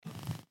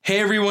Hey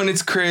everyone,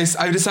 it's Chris.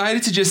 I've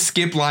decided to just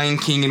skip Lion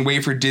King and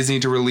wait for Disney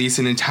to release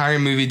an entire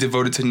movie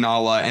devoted to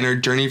Nala and her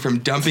journey from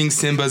dumping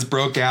Simba's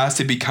broke ass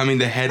to becoming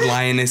the head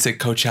lioness at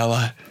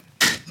Coachella.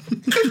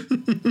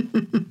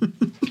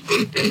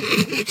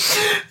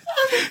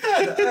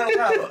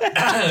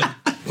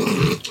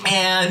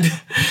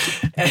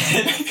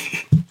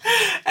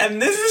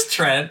 And this is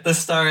Trent, the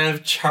star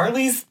of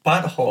Charlie's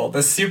Butthole,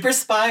 the super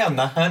spy on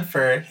the hunt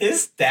for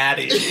his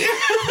daddy.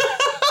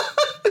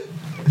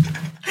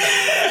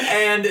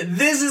 And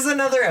this is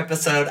another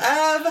episode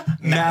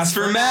of Mask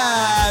for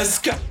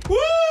Mask. Woo!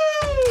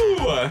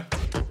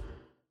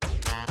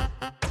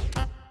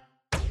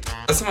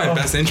 That's my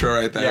best intro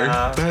right there.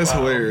 Yeah, that is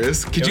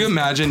hilarious. Could you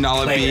imagine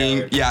Nala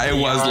being... Yeah, it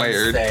was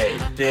layered.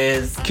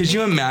 Could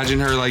you imagine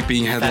her like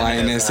being head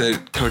lioness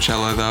at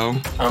Coachella though?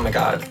 Oh my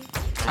god.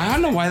 I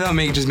don't know why they'll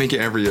just make it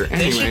every year.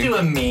 Anyway. They should do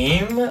a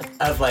meme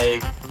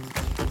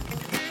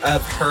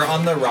of her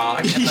on the rock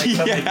and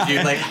like do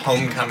like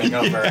homecoming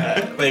over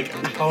it. Like,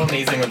 how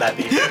amazing would that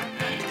be?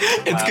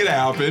 It's gonna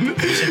happen.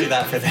 We should do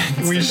that for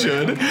them. We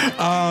should.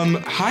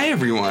 Hi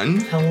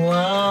everyone. Hello.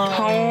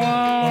 Welcome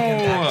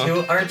back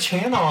to our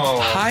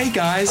channel. Hi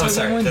guys, how's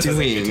everyone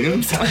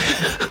doing?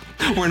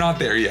 We're not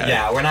there yet.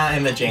 Yeah, we're not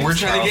in the James. We're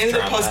trying to get into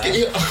plus.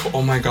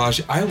 Oh my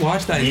gosh, I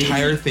watched that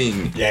entire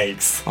thing.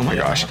 Yikes. Oh my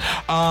gosh.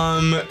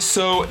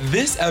 So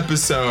this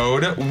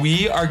episode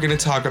we are gonna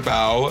talk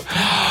about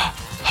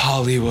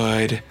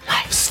Hollywood.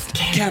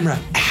 Camera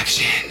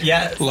action.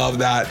 Yes. Love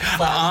that.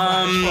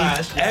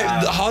 Flash,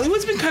 yeah.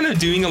 Hollywood's been kind of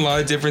doing a lot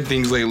of different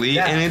things lately,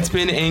 and it's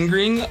been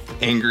angering.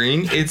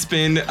 It's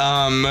been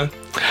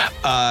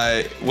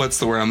what's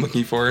the word I'm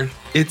looking for?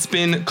 It's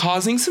been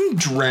causing some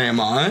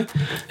drama.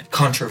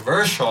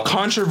 Controversial.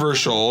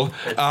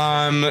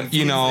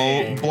 You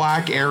know,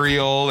 Black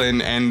Ariel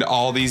and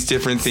all these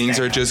different things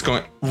are just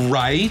going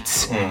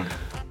right.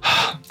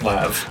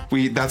 Love.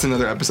 That's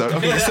another episode.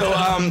 Okay,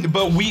 so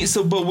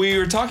but we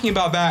were talking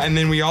about that, and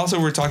then we also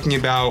were talking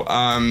about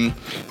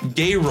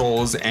gay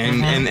roles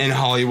and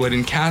Hollywood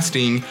and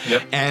casting.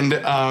 Yep. And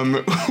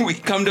we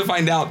come to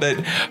find out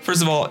that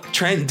first of all,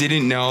 Trent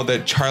didn't know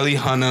that Charlie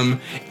Hunnam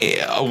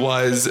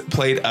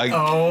played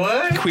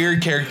a queer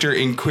character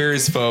in Queer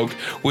as Folk,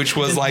 which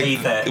was like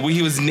Nathan.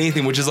 He was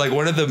Nathan, which is like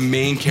one of the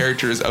main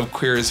characters of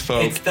Queer as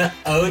Folk. It's the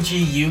OG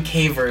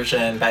UK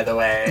version, by the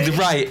way.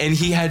 Right, and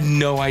he had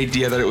no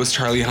idea that it was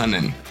Charlie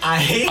Hunnam.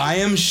 I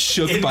am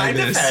shook by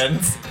this. In my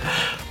defense,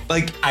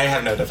 I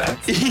have no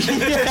defense. In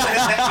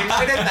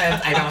my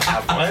defense, I don't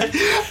have one.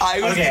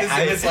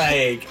 I was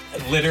like,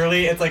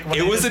 literally, it's like...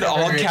 It was an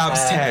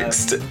all-caps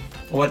text.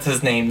 What's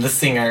his name? The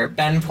singer,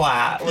 Ben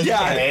Platt. Was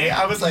gay.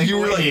 I was like,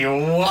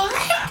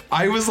 what?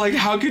 I was like,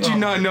 how could you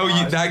not know?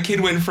 That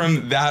kid went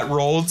from that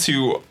role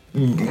to...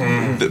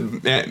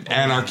 the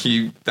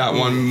Anarchy, that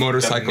one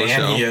motorcycle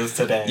show. He is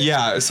today.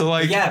 Yeah, so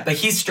like... Yeah, but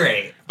he's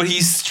straight.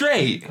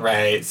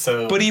 Right,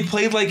 so... But he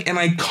played like an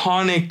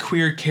iconic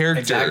queer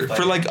character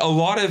for like a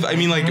lot of... I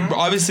mean, like,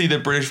 obviously the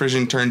British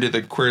version turned to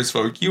the Queer as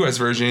Folk US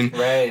version.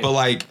 Right. But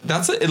like,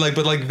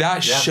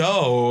 that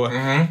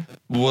show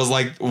was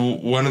like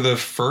one of the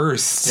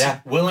first. Yeah,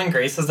 Will and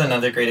Grace is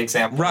another great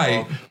example.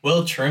 Right.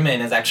 Will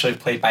Truman is actually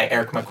played by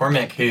Eric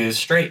McCormick, who's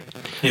straight.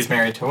 He's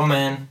married to a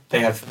woman.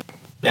 They have...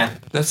 Yeah,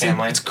 that's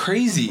family. It's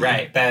crazy,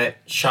 right? But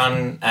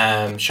Sean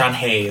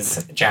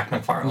Hayes, Jack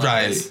McFarlane,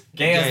 right? Is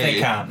gay as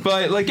they come.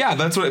 But like, yeah,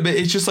 that's what. But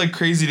it's just like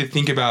crazy to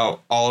think about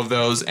all of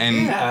those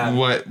and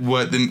what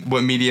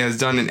media has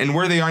done and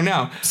where they are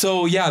now.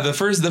 So yeah, the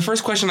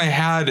first question I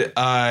had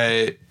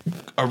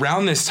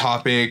around this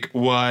topic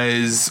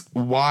was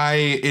why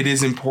it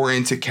is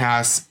important to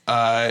cast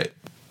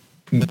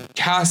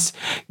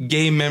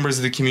gay members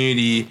of the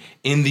community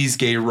in these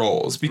gay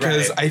roles,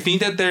 because I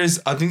think there's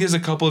a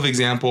couple of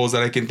examples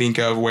that I can think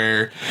of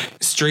where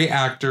straight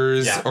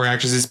actors or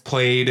actresses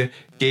played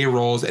gay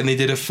roles and they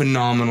did a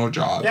phenomenal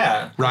job.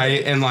 Yeah.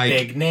 Right? And like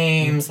big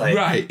names, like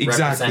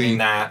representing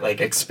that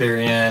like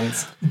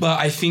experience. But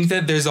I think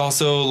that there's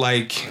also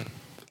like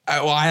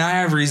I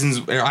have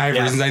reasons.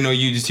 I know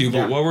you do too.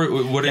 But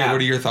what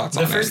are your thoughts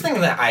on that? The first thing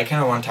that I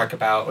kind of want to talk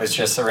about was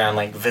just around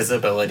like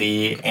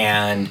visibility,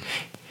 and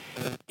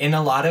in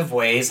a lot of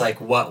ways,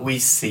 like what we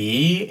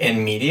see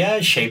in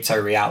media shapes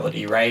our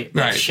reality, right?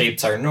 It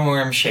shapes our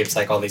norm, shapes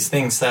like all these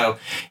things. So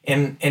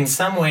in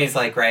some ways,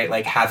 like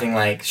having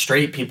like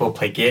straight people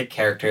play gay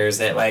characters,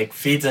 it like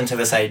feeds into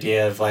this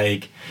idea of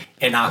like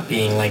it not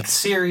being like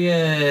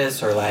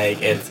serious or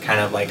like it's kind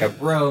of like a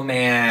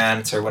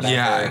bromance or whatever.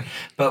 Yeah.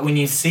 But when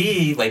you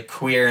see like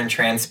queer and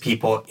trans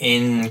people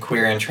in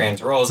queer and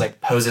trans roles,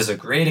 like Pose is a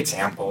great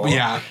example.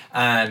 Yeah.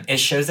 It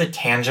shows a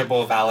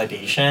tangible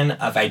validation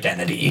of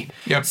identity.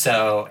 Yep.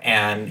 So,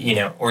 and, you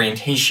know,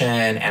 orientation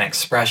and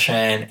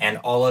expression and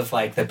all of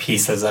like the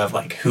pieces of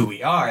like who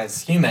we are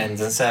as humans.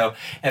 And so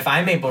if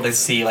I'm able to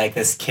see like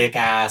this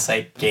kick-ass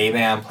like gay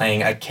man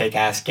playing a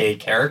kick-ass gay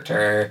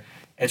character,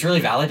 it's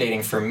really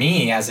validating for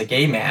me as a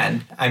gay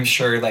man. I'm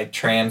sure like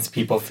trans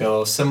people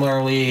feel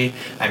similarly.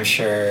 I'm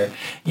sure,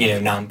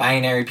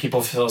 non-binary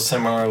people feel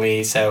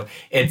similarly. So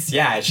it's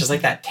just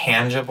like that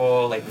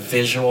tangible, like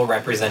visual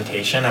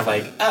representation of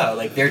like, oh,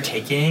 like they're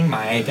taking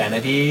my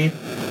identity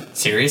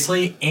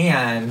seriously,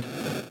 and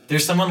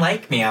there's someone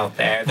like me out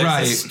there.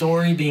 There's a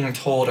story being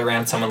told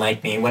around someone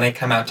like me. When I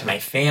come out to my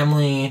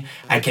family,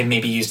 I can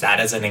maybe use that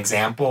as an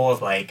example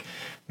of like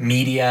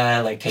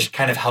media, like to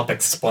kind of help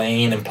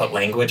explain and put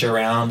language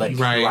around like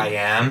who I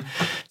am.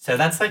 So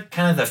that's like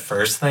kind of the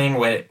first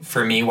thing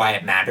for me why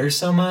it matters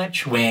so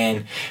much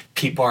when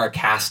people are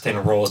cast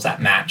in roles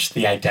that match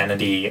the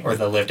identity or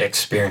the lived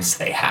experience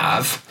they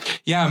have.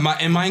 Yeah,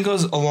 mine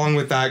goes along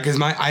with that because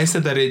I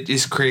said that it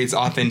just creates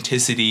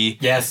authenticity.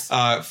 Yes.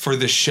 For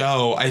the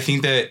show, I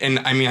think that, and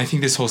I mean, I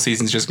think this whole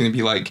season is just going to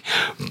be like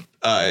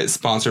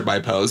sponsored by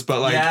Pose,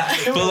 but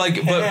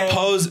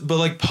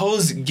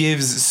Pose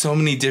gives so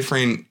many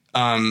different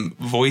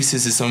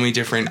voices to so many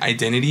different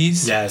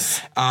identities.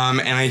 Yes.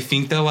 And I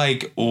think that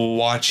like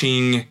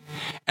watching,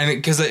 and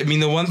because I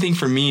mean the one thing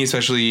for me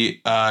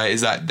especially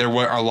is that there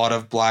were a lot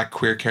of Black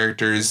queer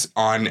characters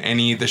on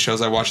any of the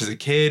shows I watched as a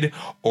kid,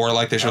 or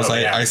like the shows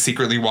I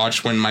secretly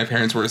watched when my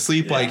parents were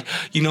asleep. Yeah. Like,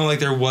 like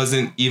there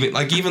wasn't even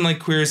like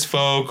Queer as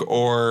Folk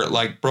or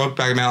like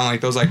Brokeback Mountain,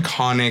 like those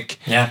iconic,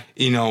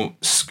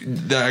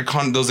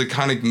 those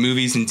iconic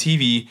movies and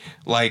TV.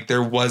 Like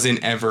there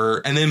wasn't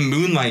ever, and then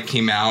Moonlight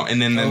came out,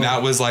 and then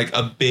that was like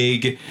a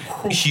big,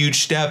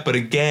 huge step. But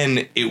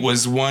again, it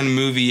was one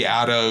movie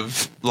out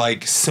of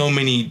like so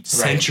many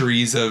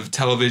centuries of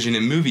television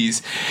and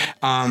movies.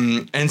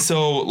 And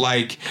so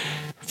like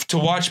to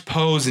watch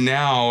Pose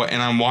now,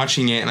 and I'm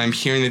watching it and I'm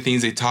hearing the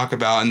things they talk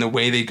about and the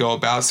way they go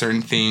about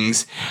certain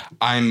things,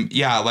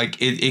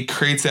 it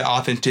creates that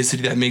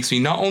authenticity that makes me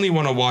not only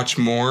want to watch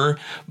more,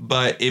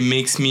 but it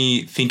makes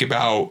me think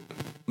about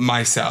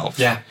myself.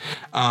 Yeah.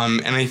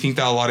 And I think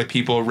that a lot of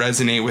people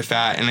resonate with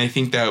that. And I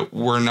think that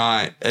we're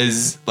not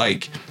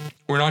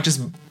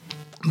just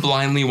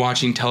blindly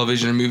watching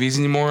television or movies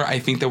anymore. I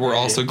think that we're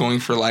also going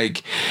for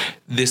like,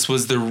 this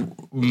was the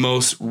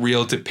most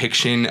real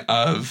depiction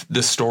of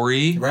the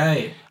story.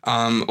 Right.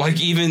 Something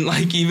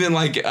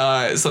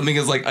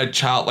as like a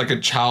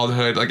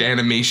childhood like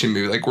animation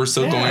movie. Like we're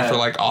still going for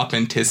like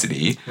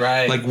authenticity.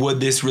 Right. Like, would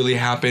this really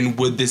happen?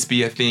 Would this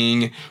be a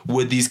thing?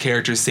 Would these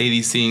characters say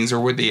these things, or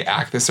would they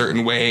act a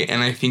certain way?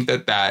 And I think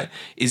that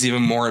is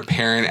even more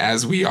apparent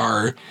as we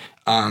are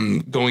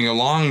going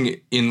along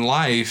in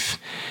life.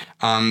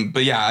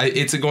 But yeah,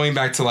 it's going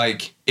back to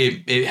like,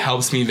 it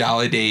helps me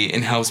validate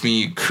and helps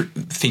me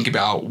think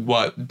about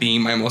what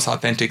being my most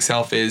authentic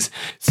self is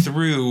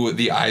through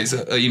the eyes,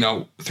 of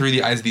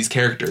these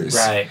characters.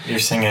 Right. You're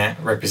seeing it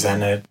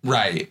represented.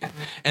 Right.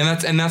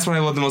 And that's what I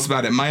love the most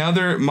about it. My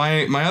other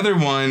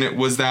one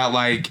was that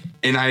like,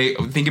 and I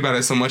think about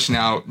it so much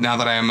now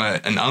that I am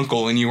an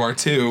uncle and you are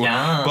too.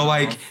 Yeah. But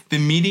like the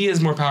media is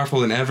more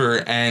powerful than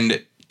ever,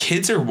 and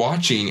kids are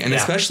watching, and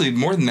especially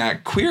more than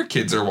that, queer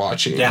kids are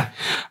watching. Yeah.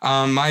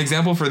 My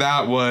example for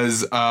that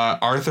was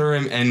Arthur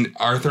and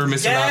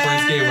Mr.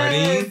 Rapper's gay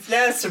wedding.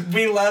 Yes,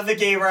 we love the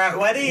gay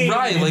wedding.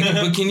 Right, like,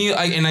 but can you?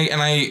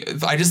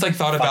 I just like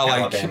thought about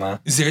like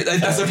Alabama. That's what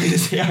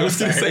I was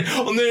gonna say.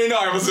 Oh no!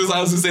 I was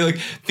gonna say like,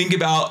 think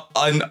about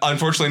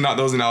unfortunately not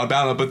those in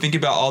Alabama, but think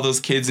about all those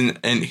kids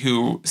and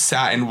who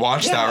sat and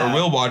watched that or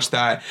will watch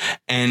that,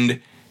 and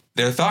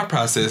their thought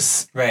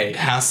process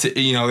has to,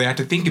 they have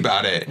to think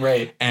about it.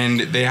 Right. And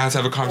they have to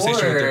have a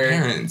conversation with their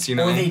parents,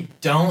 Or they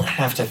don't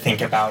have to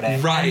think about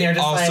it. Right. And they're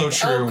just also like,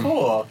 true. Oh,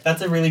 cool.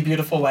 That's a really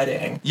beautiful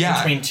wedding.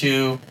 Yeah. Between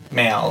two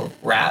male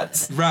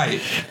rats. Right.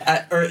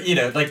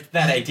 Like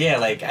that idea,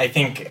 like, I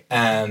think,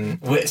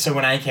 so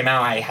when I came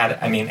out,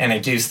 and I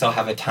do still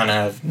have a ton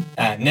of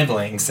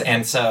nibblings.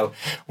 And so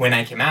when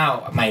I came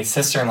out, my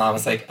sister-in-law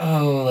was like,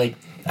 oh, like,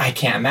 I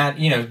can't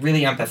imagine,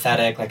 really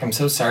empathetic. Like, I'm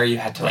so sorry you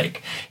had to,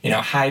 like,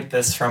 hide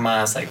this from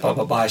us, like, blah,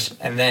 blah, blah.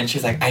 And then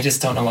she's like, I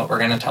just don't know what we're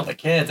going to tell the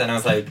kids. And I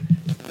was like,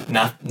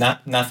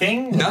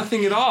 nothing?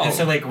 Nothing at all. And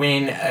so, like,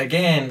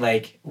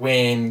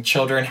 when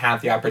children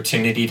have the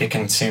opportunity to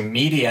consume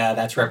media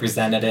that's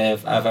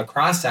representative of a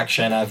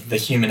cross-section of the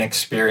human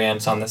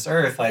experience on this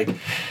earth, like,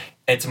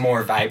 it's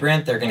more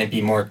vibrant. They're going to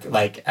be more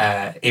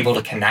able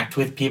to connect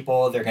with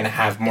people. They're going to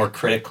have more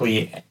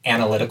critically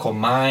analytical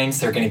minds.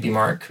 They're going to be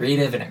more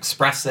creative and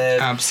expressive.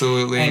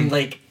 Absolutely. And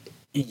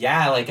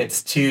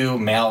it's two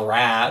male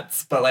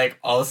rats, but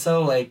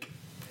also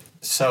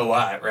so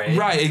what, right?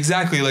 Right,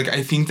 exactly. Like,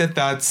 I think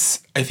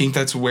that's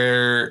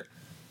where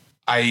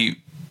I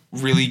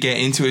really get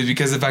into it,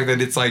 because the fact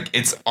that it's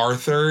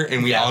Arthur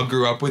and we all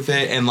grew up with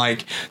it, and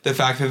like the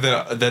fact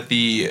that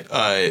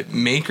the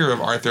maker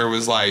of Arthur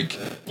was like,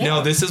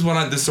 no, this is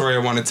the story I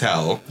want to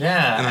tell.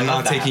 Yeah. And I'm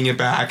not taking it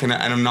back, and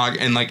I'm not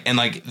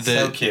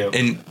so cute.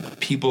 And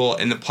people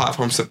in the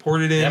platform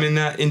supported him in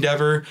that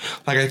endeavor.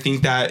 Like, I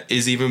think that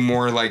is even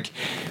more like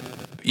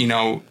you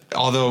know,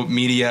 although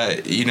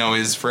media, you know,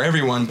 is for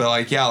everyone, but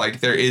like, yeah, like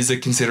there is a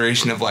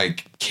consideration of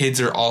like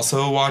kids are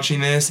also watching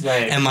this.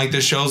 Right. And like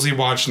the shows we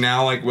watch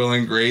now, like Will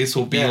and Grace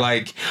will be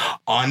like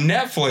on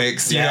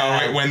Netflix, you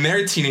know, when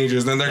they're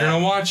teenagers, then they're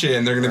going to watch it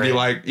and they're going to be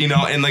like, you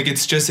know, and like,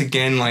 it's just,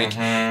 again, like,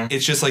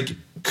 it's just like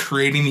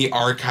creating the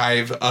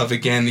archive of,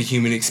 again, the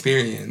human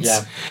experience.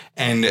 Yeah.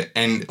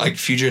 And like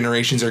future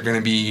generations are going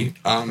to be,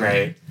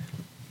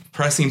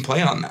 pressing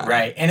play on that.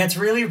 Right. And it's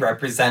really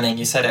representing,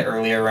 you said it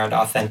earlier around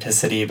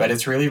authenticity, but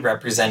it's really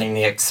representing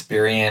the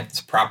experience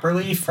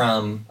properly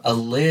from a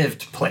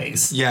lived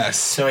place. Yes.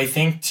 So I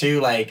think too,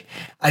 like,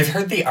 I've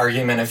heard the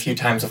argument a few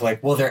times of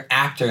like, well, they're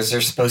actors,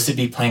 they're supposed to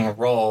be playing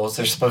roles,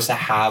 they're supposed to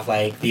have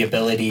like the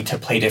ability to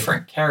play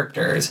different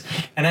characters.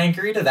 And I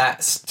agree to that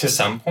to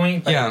some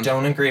point, but I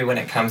don't agree when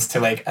it comes to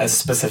like a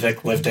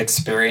specific lived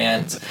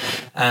experience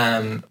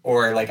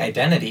or like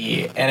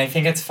identity. And I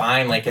think it's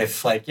fine, like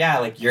if like,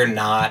 like you're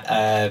not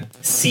a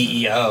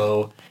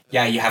CEO,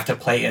 you have to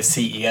play a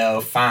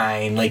CEO,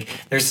 fine. Like,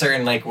 there's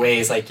certain, like,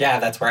 ways, like,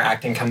 that's where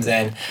acting comes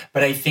in.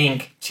 But I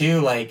think,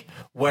 too, like,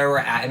 where we're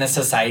at in a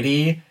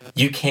society,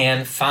 you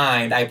can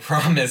find, I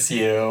promise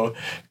you,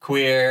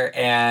 queer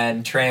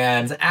and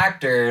trans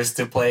actors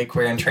to play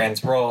queer and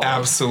trans roles.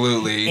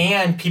 Absolutely.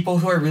 And people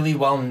who are really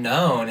well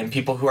known and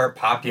people who are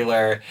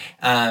popular.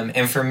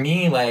 And for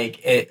me,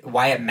 like,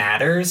 why it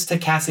matters to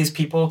cast these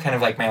people, kind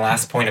of like my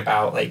last point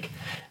about, like,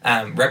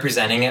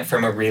 representing it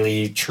from a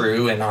really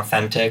true and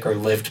authentic or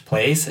lived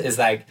place is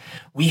like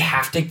we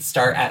have to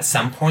start at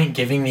some point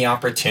giving the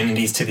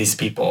opportunities to these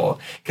people.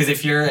 Because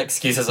if your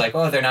excuse is like,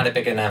 oh, they're not a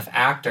big enough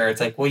actor, it's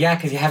like, well, yeah,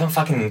 because you haven't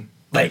fucking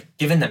like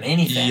given them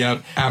anything.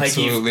 Yep,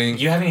 absolutely.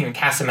 Like you haven't even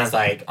cast them as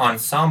like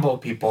ensemble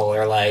people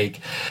or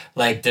like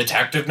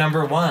detective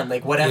number one,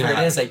 like whatever it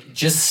is. Like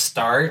just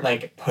start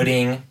like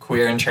putting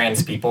queer and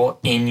trans people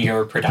in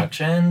your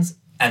productions,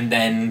 and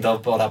then they'll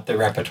build up the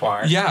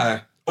repertoire.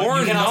 Yeah. Or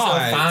you can not. also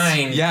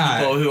find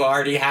people who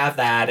already have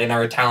that and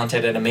are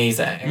talented and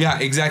amazing. Yeah,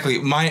 exactly.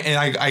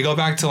 I go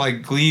back to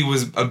like Glee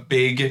was a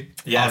big,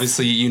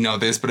 obviously you know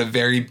this, but a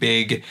very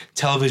big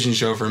television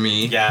show for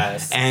me.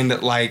 Yes.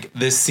 And like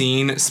this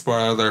scene,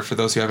 spoiler alert for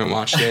those who haven't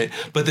watched it,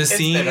 but the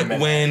scene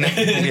when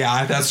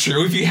that's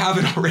true if you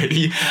haven't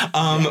already.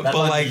 But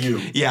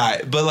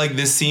like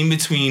the scene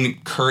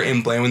between Kurt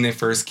and Blaine when they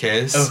first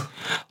kiss,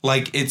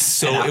 like it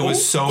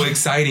was so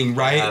exciting,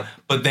 right? Yeah.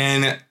 But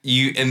then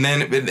and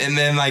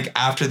then like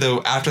after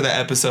the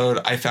episode,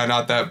 I found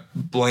out that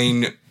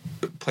Blaine,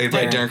 played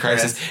by Darren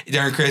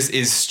Criss,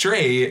 is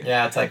straight.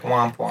 Yeah, it's like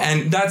womp womp.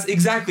 And that's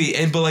exactly,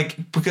 but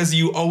like because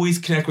you always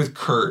connect with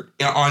Kurt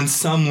on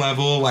some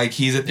level, like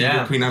he's a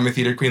theater queen, I'm a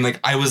theater queen. Like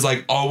I was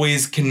like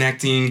always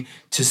connecting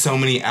to so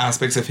many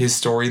aspects of his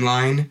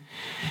storyline.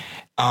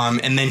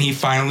 And then he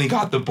finally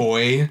got the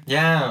boy.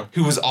 Yeah.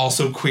 Who was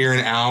also queer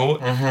and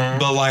out. Mm-hmm.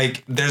 But,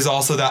 like, there's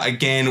also that,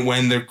 again,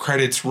 when the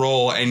credits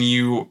roll and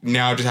you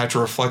now just have to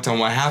reflect on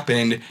what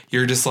happened,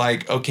 you're just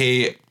like,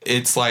 okay,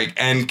 it's like,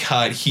 end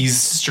cut, he's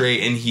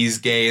straight and he's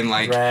gay. And,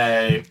 like,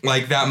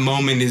 like that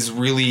moment is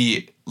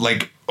really,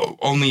 like,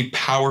 only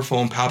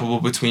powerful and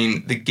palpable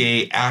between the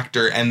gay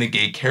actor and the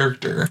gay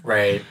character.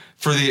 Right.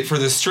 For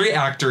the straight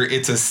actor,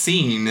 it's a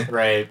scene.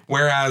 Right.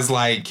 Whereas,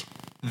 like,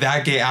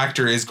 that gay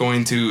actor is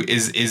going to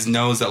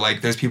knows that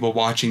like there's people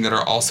watching that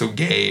are also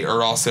gay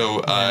or also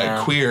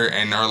queer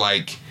and are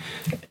like,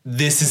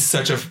 this is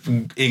such a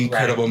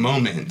incredible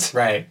moment.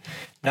 Right.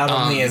 Not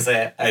only is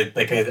it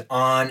like an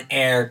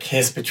on-air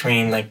kiss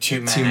between like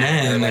two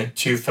men, or like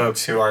two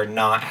folks who are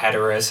not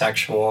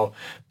heterosexual,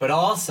 but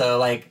also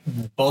like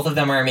both of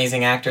them are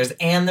amazing actors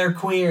and they're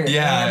queer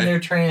and they're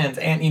trans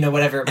and you know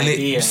whatever it might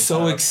be. It's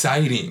so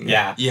exciting.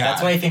 Yeah.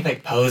 That's why I think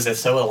like Pose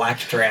is so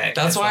electric.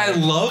 That's why I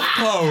love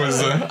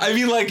Pose. I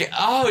mean like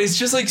it's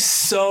just like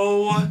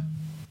so.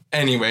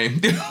 Anyway,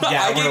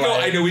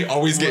 I know we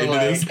always get into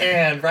this.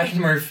 And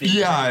Ryan Murphy,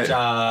 good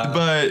job.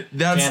 But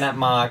that's Janet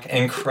Mock,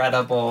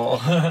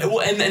 incredible. Well,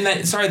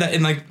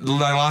 and like the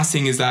last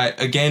thing is that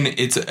again,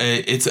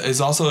 it's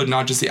also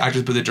not just the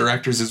actors but the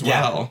directors as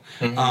well.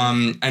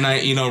 Mm-hmm.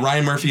 And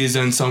Ryan Murphy has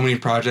done so many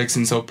projects,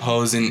 and so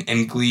Pose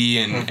and Glee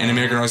and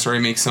American Horror Story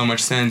makes so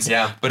much sense.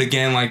 Yeah. But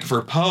again, like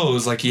for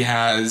Pose, like he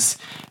has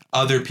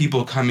other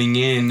people coming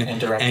in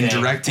and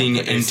directing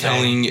and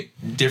telling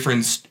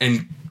different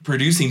and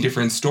producing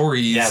different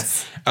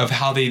stories of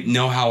how they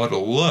know how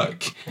it'll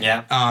look.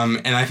 Yeah.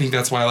 And I think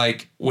that's why,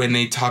 like, when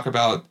they talk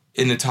about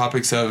in the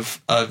topics of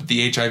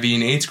the HIV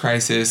and AIDS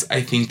crisis,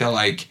 I think that,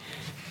 like,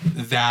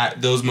 that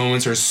those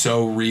moments are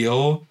so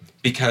real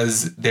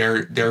because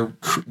they're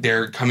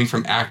coming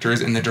from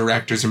actors and the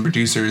directors and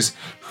producers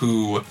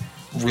who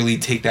really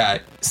take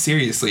that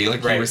seriously,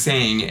 like you were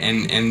saying,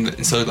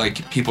 and so,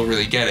 like, people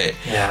really get it.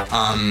 Yeah.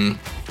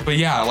 But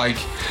yeah, like...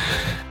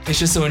 it's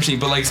just so interesting.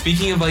 But like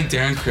speaking of like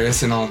Darren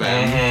Criss and all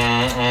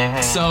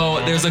that,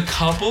 so there's a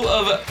couple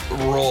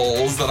of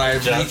roles that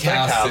I've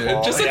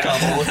recasted. Just a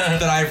couple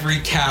that I've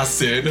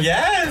recasted.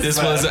 Yes.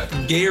 This was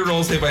gay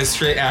roles played by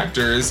straight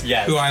actors.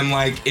 Yes. Who I'm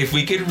like, if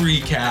we could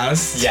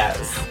recast.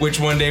 Yes. Which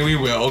one day we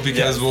will,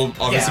 because we'll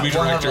obviously be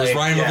directors. Like,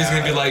 Ryan Murphy's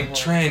gonna be like,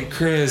 Trent,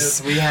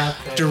 Chris, we have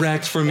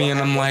direct for me, and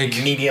I'm like,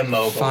 media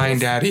moguls. Fine,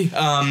 daddy.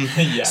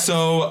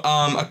 So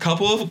a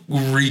couple of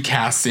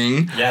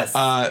recasting. Yes.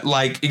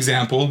 Like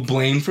example,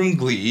 Blaine from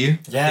Glee.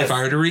 Yes. If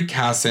I were to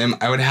recast him,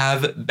 I would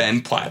have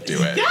Ben Platt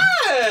do it.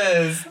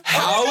 Yes.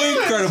 How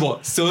incredible!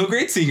 Still a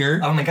great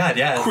singer. Oh my god,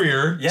 yes.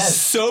 Queer. Yes.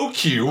 So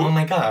cute. Oh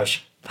my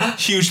gosh.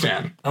 Huge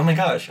fan. Oh my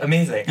gosh,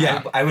 amazing.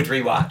 Yeah. I would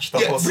rewatch the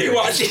whole series.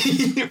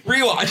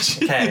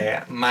 Rewatch.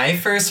 Okay, my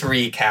first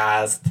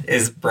recast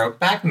is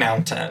Brokeback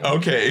Mountain.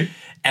 Okay.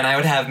 And I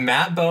would have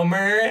Matt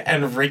Bomer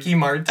and Ricky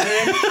Martin.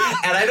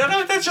 And I don't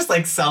know if that's just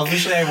like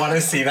selfishly I want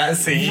to see that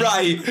scene.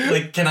 Right.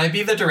 Like, can I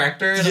be the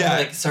director? And I'm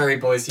like, sorry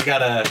boys, you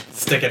gotta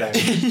stick it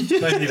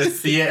in. I need to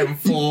see it in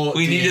full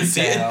We need to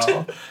see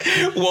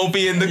it. Won't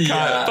be in the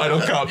final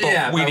cut,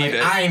 but we need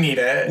it. I need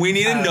it. We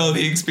need to know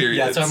the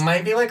experience. Yeah, so it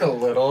might be like a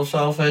little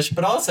selfish,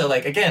 but also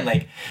like, again,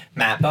 like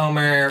Matt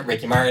Bomer,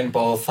 Ricky Martin,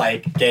 both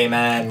like gay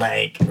men,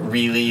 like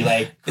really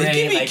like great. They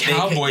can be like,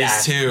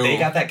 cowboys too. They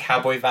got that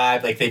cowboy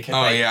vibe. Like they can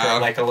grow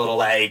like a little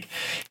like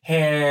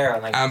hair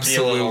and like be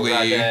a little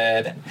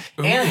rugged.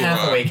 Anne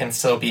Hathaway can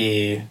still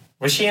be.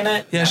 Was she in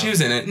it? Yeah, she was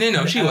in it.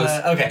 No, she was.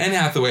 Okay. Anne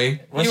Hathaway.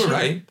 You were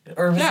right.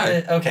 Or was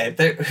it?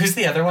 Okay. Who's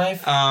the other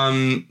wife?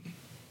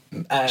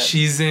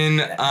 She's in.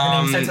 Her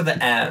name starts with an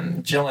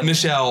M. Gyllenhaal.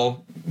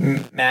 Michelle.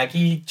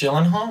 Maggie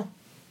Gyllenhaal.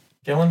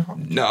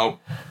 Gyllenhaal. No.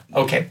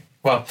 Okay.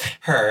 Well,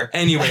 her.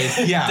 Anyway,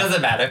 yeah.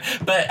 Doesn't matter.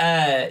 But,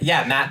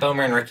 Matt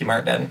Bomer and Ricky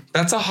Martin.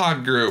 That's a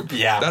hot group.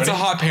 Yeah. That's a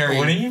hot pairing.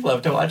 Wouldn't you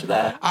love to watch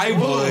that? I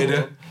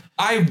would.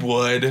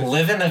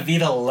 Living a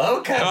Vida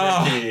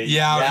Loca, Ricky.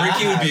 Yeah,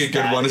 Ricky would be a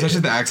good one, especially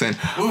the accent.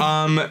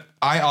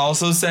 I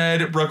also said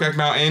Brokeback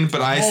Mountain,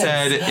 but I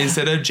said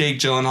instead of Jake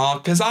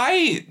Gyllenhaal, because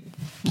I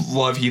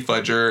love Heath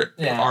Ledger,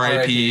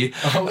 R.I.P.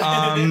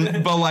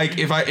 But like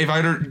if I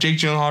had Jake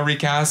Gyllenhaal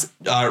recast,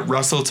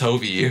 Russell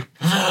Tovey.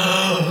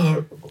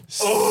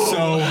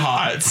 So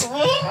hot.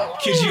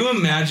 Could you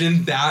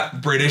imagine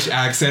that British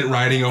accent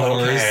riding a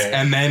horse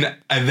and then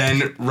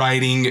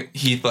riding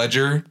Heath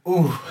Ledger?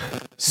 Ooh.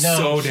 So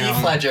no, down.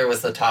 Heath Ledger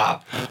was the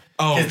top.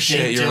 Oh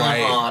shit, you're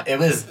right. It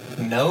was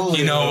no loop.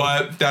 You know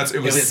what? It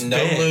was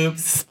no loop,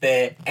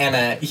 spit,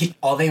 and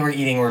all they were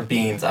eating were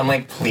beans. I'm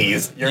like,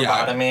 please, you're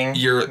bottoming.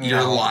 You're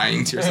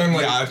lying to yourself.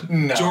 Like,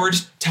 no.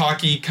 George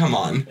Taki, come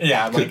on.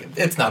 Yeah, I'm like,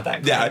 it's not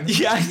that good.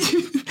 Yeah.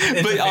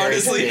 but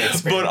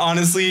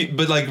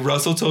like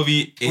Russell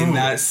Tovey in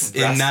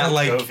that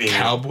like Tovey.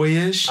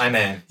 Cowboyish. I'm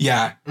in.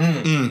 Yeah.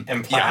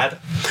 And plaid.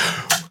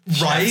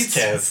 Right?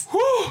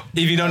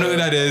 If you don't know who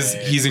that is,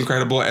 he's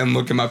incredible, and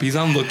look him up. He's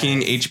on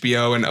Looking,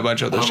 HBO, and a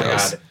bunch of other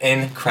shows. God.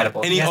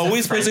 Incredible. And he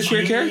always plays a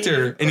queer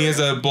character. And he has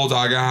a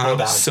bulldog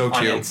hound. So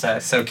cute.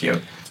 So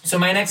cute. So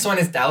my next one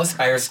is Dallas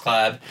Buyers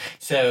Club.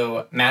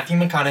 So Matthew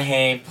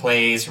McConaughey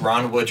plays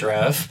Ron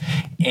Woodruff,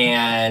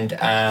 and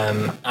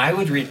I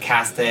would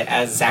recast it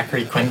as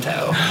Zachary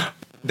Quinto.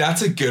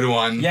 That's a good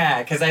one.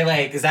 Yeah, because I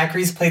like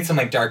Zachary's played some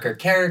like darker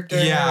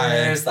characters.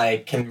 Yeah,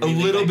 like can really, a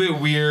little bit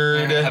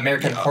weird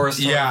American Horror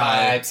Story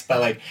vibes,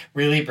 but like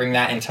really bring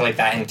that into like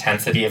that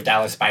intensity of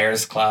Dallas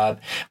Buyers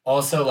Club.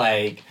 Also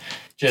like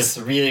just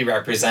really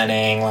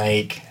representing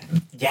like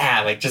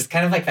just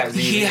kind of like that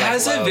really he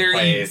has like, a very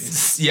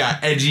place.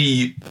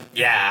 Edgy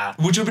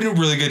which would have been a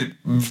really good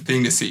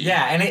thing to see.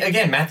 And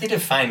again Matthew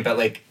did fine, but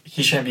like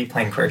he shouldn't be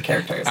playing queer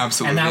characters.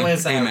 Absolutely. And that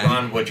was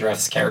Ron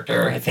Woodruff's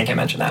character. I think I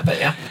mentioned that, but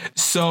yeah.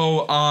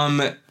 So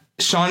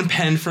Sean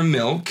Penn from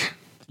Milk.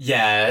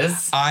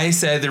 Yes. I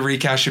said the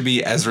recast should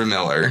be Ezra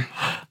Miller.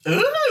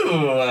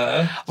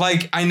 Ooh.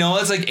 Like I know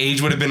it's like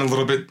age would have been a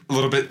little bit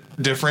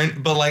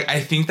different, but like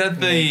I think that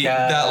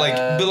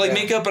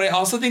makeup, but I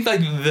also think like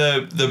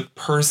the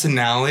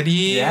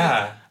personality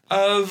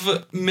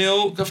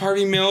of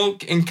Harvey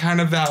Milk, and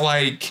kind of that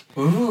like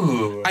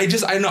I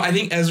don't know, I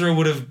think Ezra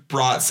would have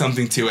brought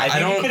something to it. I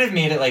think he could have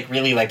made it like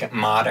really like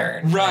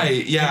modern.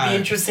 Right, like, it'd be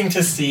interesting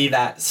to see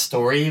that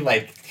story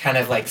like kind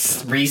of like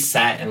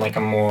reset in like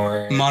a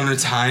more modern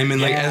time,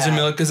 and like Ezra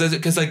Miller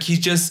because like he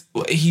just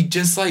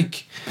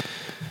like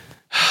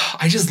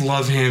I just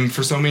love him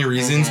for so many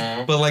reasons,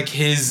 but like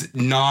his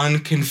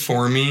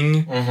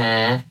non-conforming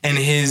and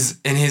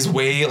his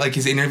way, like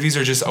his interviews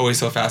are just always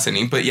so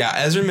fascinating. But yeah,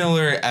 Ezra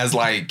Miller as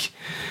like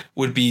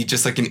would be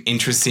just like an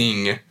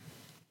interesting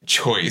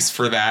choice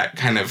for that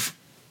kind of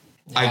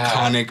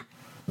iconic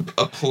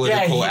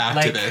political activist.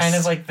 Like kind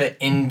of like the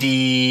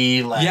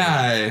indie like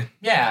I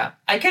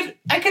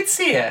could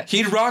see it.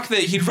 He'd rock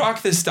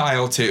the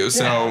style too.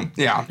 So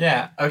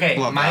okay,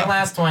 love my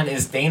last one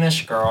is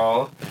Danish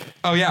Girl.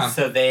 Oh yeah.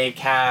 So they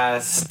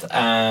cast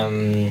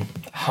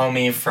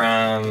homie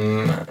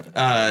from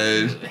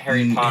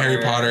Harry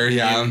Potter,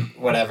 yeah,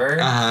 whatever.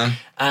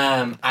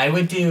 I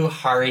would do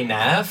Hari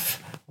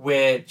Neff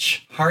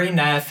which Hari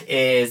Nef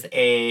is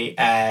a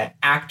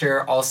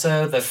actor,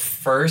 also the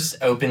first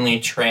openly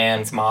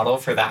trans model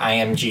for the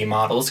IMG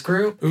Models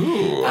Group.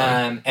 Ooh.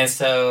 And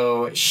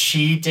so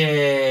she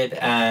did,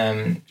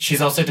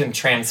 she's also done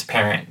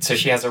Transparent. So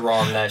she has a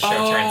role in the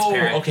show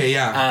Transparent. Okay,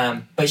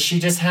 yeah. But she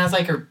just has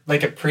like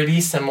a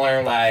pretty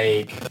similar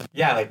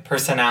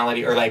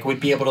personality, or like would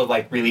be able to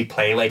like really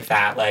play like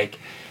that, like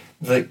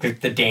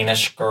the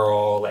Danish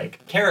girl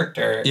like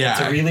character. Yeah.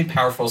 It's a really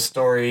powerful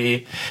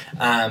story,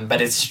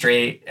 but it's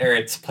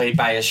played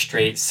by a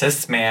straight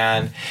cis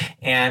man,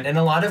 and in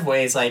a lot of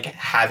ways, like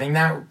having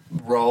that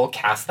role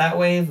cast that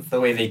way, the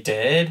way they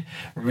did,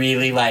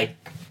 really like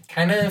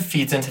kind of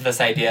feeds into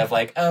this idea of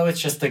like, oh, it's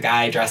just a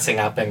guy dressing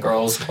up in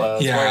girls'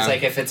 clothes. Yeah. Whereas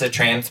like if it's a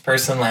trans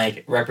person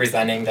like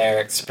representing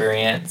their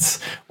experience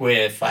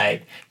with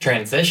like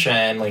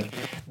transition, like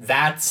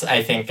that's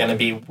I think gonna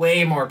be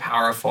way more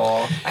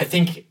powerful. I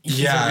think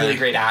he's a really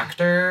great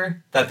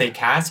actor that they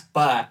cast,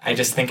 but I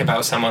just think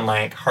about someone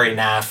like Hari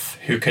Nef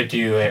who could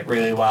do it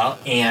really well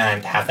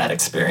and have that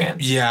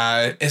experience.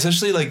 Yeah,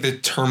 especially like the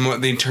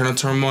internal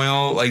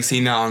turmoil, like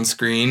seeing that on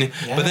screen,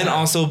 but then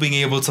also being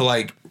able to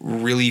like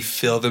really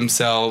feel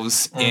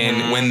themselves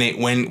in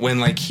when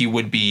like he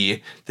would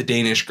be the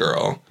Danish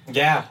girl.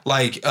 Yeah.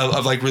 Like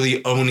of like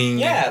really owning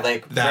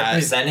like that,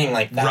 representing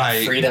like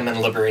that freedom and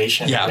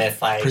liberation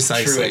with like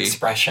true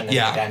expression and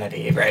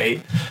identity,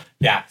 right?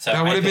 Yeah. So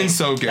that would have been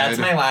so good. That's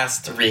my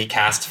last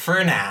recast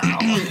for now.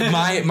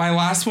 my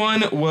last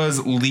one was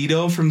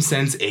Leto from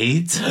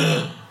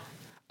Sense8.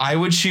 I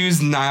would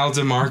choose Niall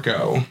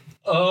DeMarco.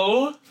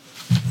 Oh.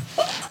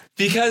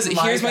 Because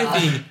here's my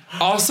thing.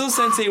 Also,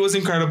 Sense8 was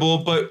incredible,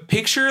 but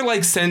picture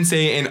like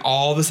Sense8 and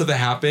all the stuff that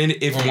happened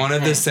if one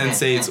of the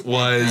Sense8s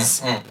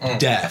was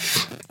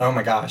deaf. Oh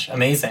my gosh,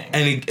 amazing.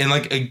 And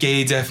like a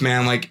gay deaf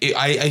man, like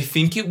I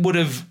think it would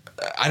have.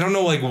 I don't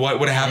know like what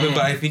would have happened,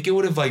 but I think it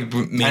would have like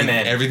made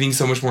everything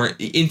so much more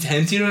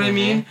intense. You know what I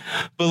mean?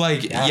 But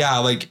like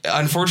like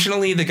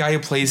unfortunately, the guy who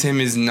plays him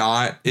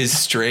is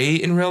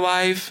straight in real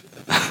life.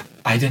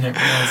 I didn't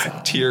realize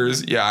that.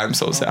 Tears. Yeah, I'm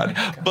so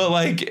sad. But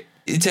like.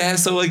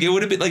 So like it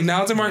would have been like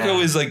Niall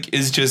DeMarco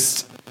is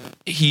just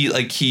he's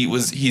a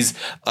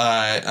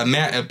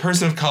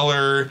person of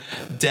color,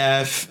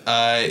 deaf,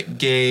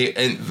 gay,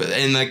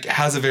 and like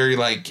has a very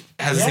like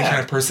has the same kind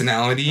of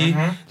personality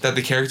that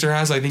the character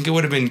has. So I think it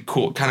would have been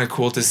kind of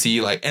cool to see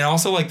like, and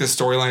also like the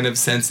storyline of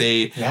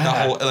Sense8, the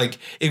whole like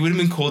it would have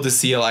been cool to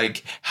see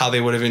like how they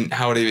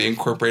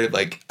incorporated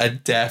like a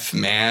deaf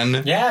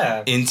man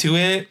into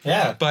it.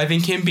 Yeah. But I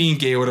think him being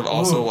gay would have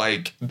also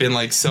like been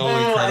like so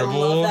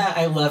incredible. I love that.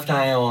 I love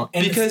Niall.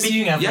 And because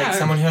speaking of like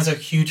someone who has a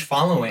huge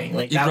following,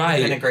 like that would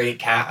have been a great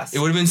cast. It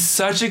would have been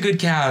such a good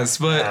cast.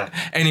 But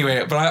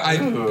anyway, but I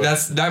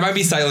that might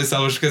be slightly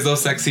selfish because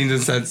those sex scenes in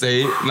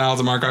Sense8, Niall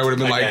DeMarco, I would have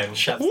been like,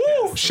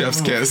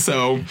 chef's kiss.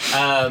 So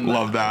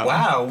love that.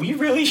 Wow, we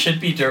really should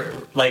be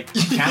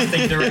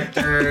casting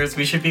directors.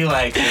 We should be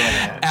like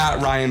at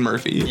Ryan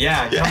Murphy.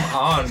 Yeah, come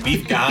on,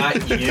 we've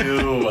got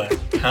you.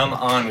 Come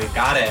on, we've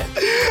got it.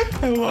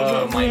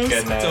 Oh my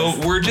goodness. So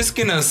we're just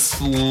gonna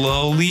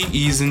slowly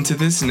ease into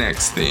this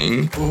next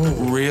thing,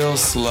 real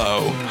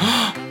slow.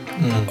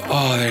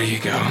 Oh, there you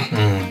go.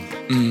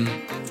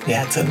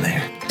 Yeah, it's in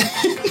there.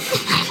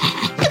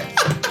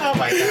 Oh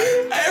my god.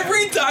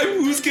 Every time,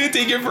 who's gonna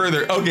take it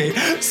further? Okay,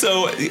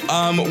 so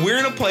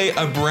we're gonna play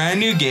a brand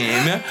new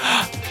game.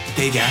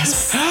 Big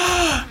ass.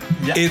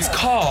 It's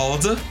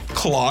called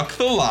Clock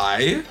the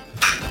Lie.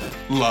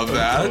 Love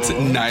that.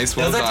 Nice,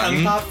 well done. Those are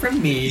tongue pop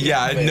from me.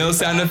 Yeah, no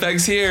sound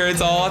effects here.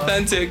 It's all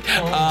authentic.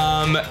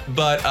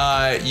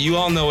 But you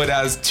all know it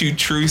as Two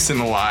Truths and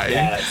a Lie.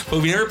 Yes.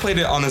 But we never played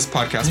it on this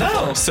podcast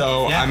before,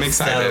 so I'm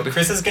excited. So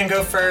Chris is going to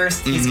go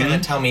first. He's going to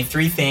tell me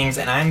 3 things,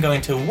 and I'm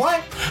going to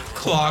what?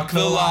 Clock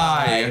the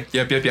lie.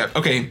 Yep.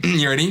 Okay,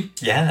 you ready?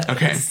 Yeah.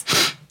 Okay.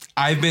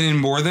 I've been in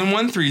more than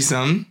one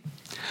threesome.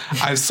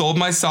 I've sold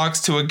my socks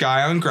to a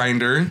guy on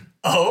Grindr.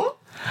 Oh?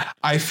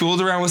 I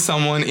fooled around with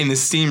someone in the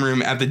steam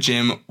room at the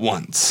gym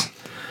once.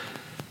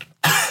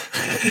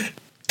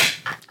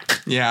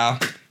 Yeah,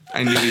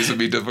 I knew these would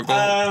be difficult.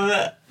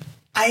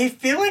 I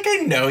feel like I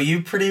know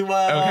you pretty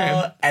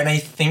well, and I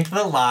think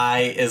the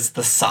lie is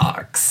the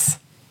socks.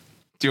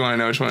 Do you want to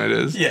know which one it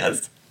is?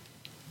 Yes.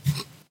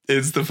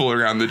 It's the fool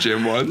around the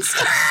gym once.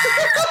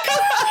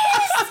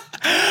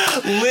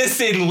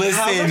 Listen.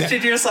 How much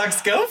did your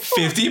socks go for?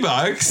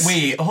 $50.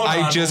 Wait, hold on.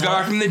 I just got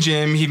back from the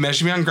gym. He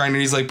messaged me on Grindr.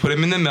 He's like, put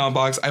him in the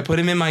mailbox. I put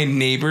him in my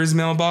neighbor's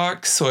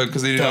mailbox, so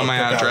because they didn't know my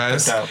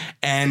address.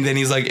 And then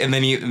he's like,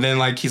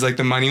 he's like,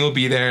 the money will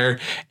be there.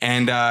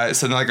 And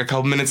so then like a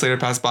couple minutes later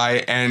passed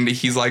by, and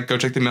he's like, go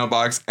check the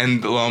mailbox,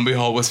 and lo and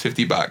behold, was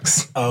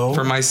 $50. Oh,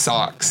 for my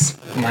socks.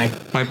 My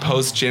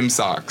post gym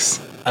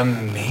socks.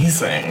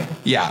 Amazing.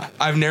 Yeah,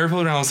 I've never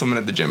fooled around with someone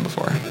at the gym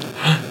before.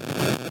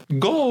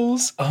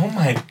 Goals. Oh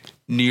my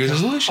New Year's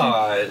resolution.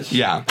 Gosh.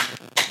 Yeah.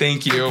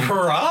 Thank you.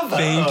 Bravo.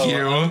 Thank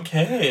you.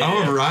 Okay.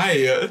 All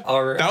right.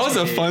 All right. That was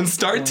a fun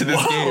start to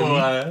this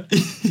game.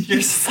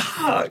 You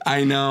suck.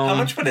 I know. How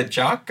much would a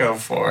jock go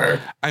for?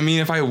 I mean,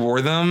 if I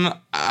wore them,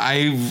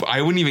 I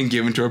wouldn't even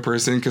give them to a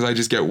person because I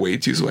just get way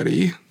too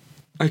sweaty.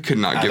 I could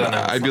not give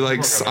that. I'd be like,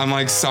 I'm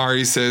like,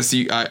 sorry, sis.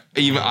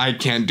 I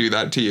can't do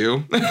that to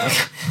you.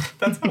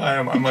 That's how I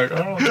am. I'm like,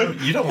 oh,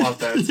 you don't want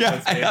that. Yeah,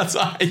 that's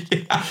why.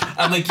 Yeah.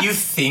 I'm like, you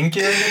think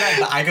you're into that,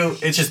 but I go,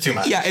 it's just too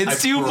much. Yeah,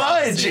 it's too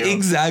much. You.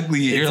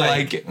 Exactly. It's you're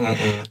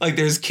like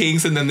there's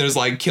kinks and then there's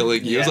like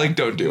killing you. Yeah. It's like,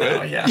 don't do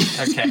it. Yeah.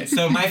 Okay.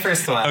 So my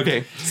first one.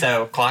 Okay.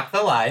 So clock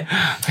the lie.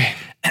 Okay.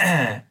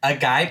 A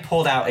guy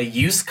pulled out a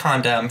used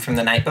condom from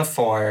the night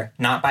before,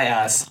 not by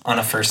us, on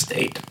a first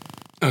date.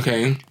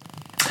 Okay.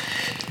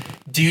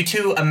 Due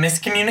to a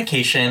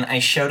miscommunication, I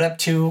showed up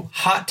to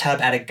hot tub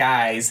at a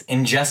guy's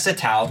in just a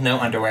towel, no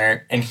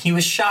underwear, and he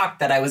was shocked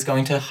that I was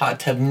going to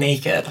hot tub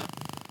naked.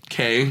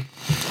 Okay.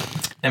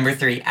 Number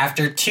 3,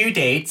 after 2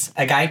 dates,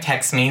 a guy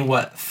texted me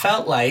what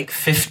felt like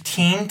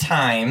 15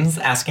 times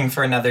asking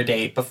for another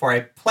date before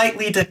I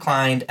politely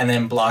declined and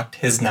then blocked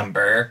his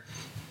number.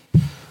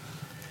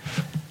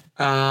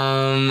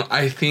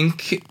 I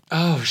think,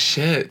 oh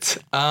shit.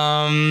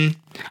 I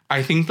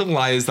think the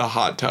lie is the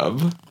hot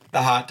tub.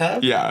 The hot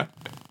tub? Yeah.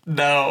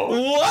 No.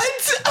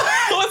 What?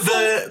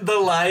 The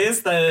lie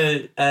is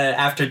that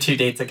after 2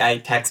 dates, a guy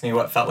texted me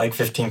what felt like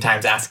 15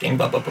 times asking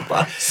blah, blah, blah,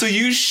 blah. So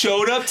you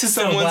showed up to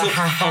someone's...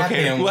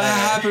 What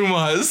happened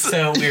was...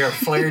 So we were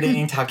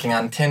flirting, talking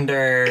on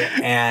Tinder,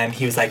 and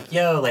he was like,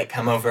 yo, like,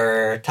 come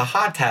over to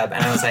hot tub.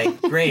 And I was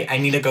like, great, I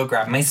need to go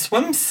grab my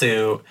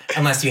swimsuit,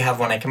 unless you have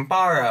one I can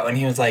borrow. And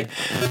he was like,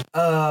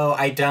 oh,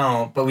 I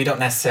don't, but we don't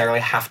necessarily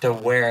have to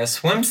wear a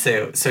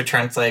swimsuit. So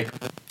Trent's like,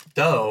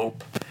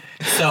 dope.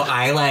 So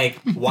I like,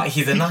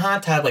 he's in the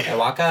hot tub, like I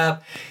walk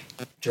up,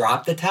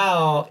 drop the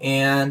towel,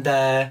 and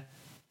yeah,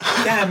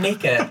 I'm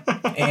naked.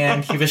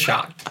 And he was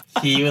shocked.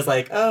 He was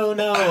like, oh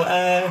no,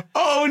 I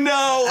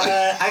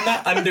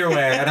meant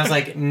underwear. And I was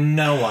like,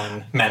 no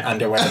one meant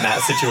underwear in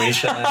that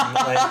situation. Like,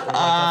 what the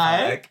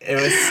fuck?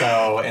 It was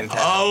so intense.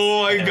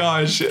 Oh my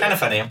gosh. Kind of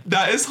funny.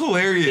 That is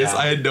hilarious. Yeah.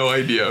 I had no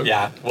idea.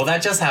 Yeah. Well,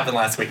 that just happened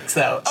last week,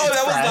 so. Oh,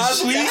 that fresh. was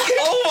last week?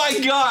 Oh my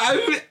god.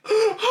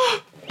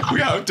 We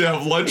have to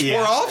have lunch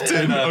more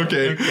often.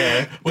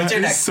 Okay. What's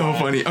your next so one?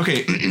 Funny.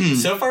 Okay.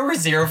 So far, we're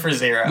 0 for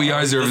 0. We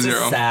are 0 for 0.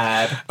 This is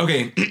sad.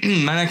 Okay.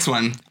 My next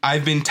one.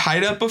 I've been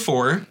tied up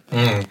before.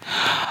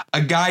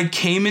 A guy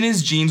came in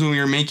his jeans when we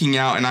were making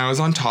out, and I was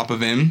on top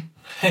of him.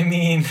 I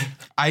mean...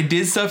 I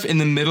did stuff in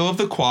the middle of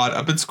the quad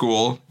up at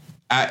school,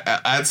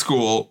 at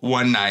school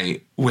one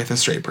night with a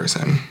straight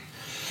person.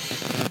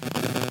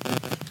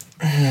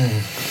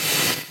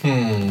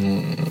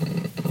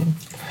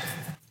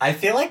 I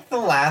feel like the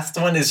last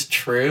one is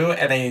true,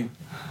 and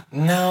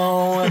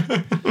no.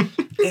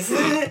 Is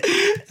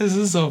it? This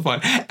is so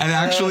fun. And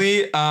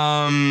actually,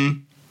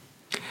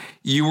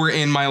 you were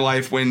in my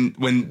life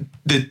when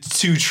the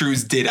 2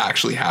 truths did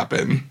actually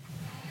happen.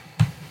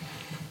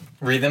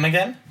 Read them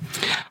again.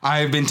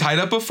 I've been tied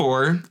up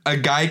before. A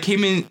guy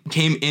came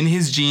in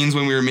his jeans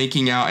when we were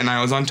making out, and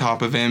I was on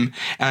top of him.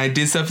 And I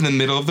did stuff in the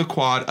middle of the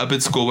quad up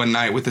at school one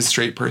night with a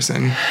straight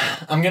person.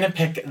 I'm gonna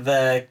pick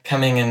the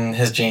coming in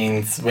his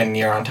jeans when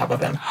you're on top of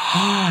him.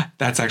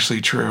 That's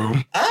actually true.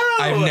 Oh!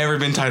 I've never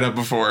been tied up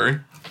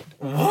before.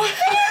 What?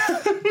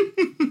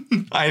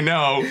 I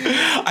know.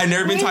 I've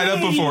never been tied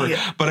up before.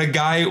 But a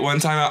guy, one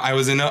time I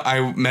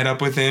met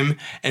up with him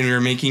and we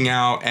were making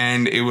out,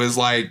 and it was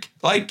like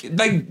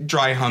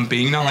dry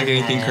humping, not like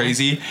anything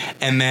crazy.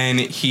 And then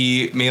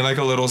he made like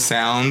a little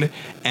sound,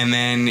 and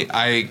then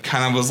I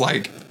kind of was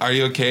like, are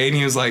you okay? And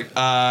he was like,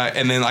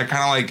 and then I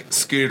kind of like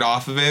scooted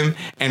off of him,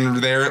 and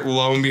there,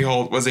 lo and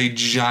behold, was a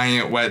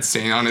giant wet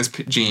stain on his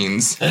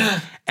jeans.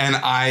 And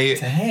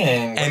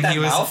he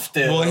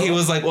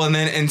was like, well,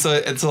 and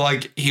so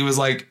like, he was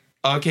like,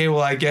 okay, well,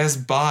 I guess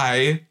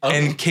bye,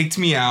 and kicked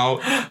me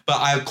out,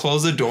 but I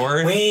closed the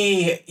door.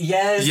 Wait,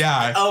 yes.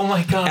 Yeah. Oh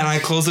my God. And I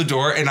closed the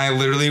door, and I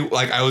literally,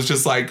 like, I was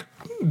just like,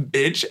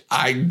 bitch,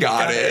 I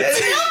got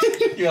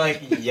it. You're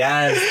like,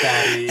 yes,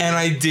 daddy. And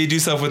I did do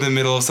stuff with the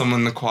middle of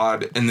someone in the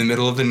quad, in the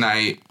middle of the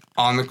night,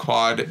 on the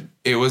quad.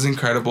 It was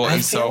incredible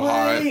and so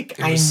hot. It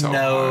was so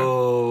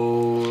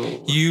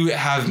hot. You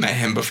have met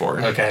him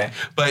before. Okay.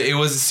 But it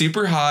was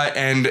super hot,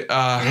 and,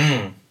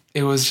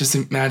 it was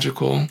just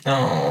magical.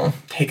 Oh,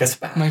 take us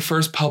back. My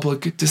first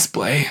public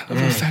display of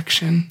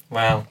affection.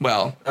 Wow.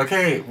 Well.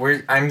 Okay,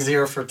 I'm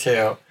 0 for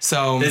 2.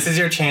 So this is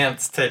your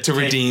chance to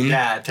redeem.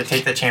 Yeah, to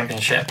take the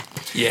championship.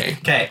 Yay.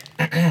 Okay.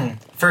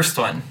 First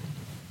one.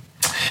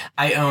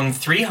 I own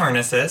 3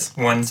 harnesses.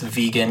 One's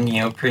vegan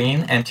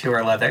neoprene and 2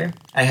 are leather.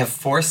 I have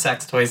 4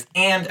 sex toys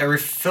and a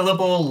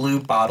refillable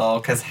lube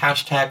bottle because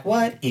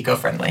 #what?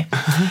 Eco-friendly.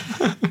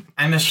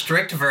 I'm a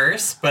strict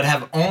verse, but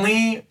have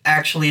only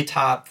actually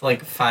topped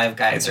like 5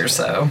 guys or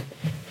so.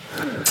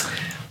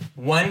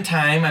 One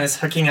time I was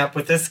hooking up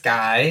with this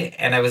guy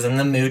and I was in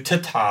the mood to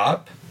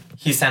top.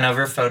 He sent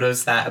over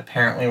photos that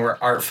apparently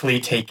were artfully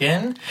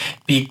taken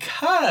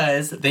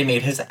because they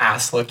made his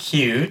ass look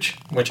huge,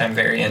 which I'm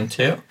very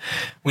into.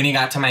 When he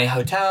got to my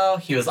hotel,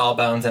 he was all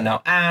bones and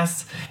no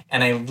ass,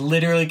 and I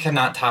literally could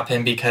not top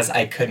him because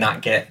I could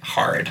not get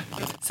hard.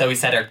 So we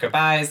said our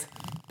goodbyes,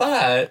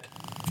 but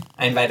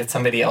I invited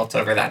somebody else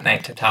over that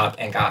night to top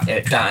and got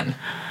it done.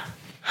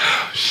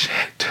 Oh,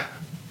 shit.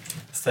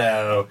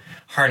 So,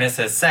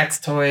 harnesses, sex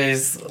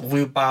toys,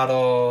 loot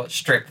bottle,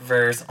 strict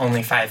verse,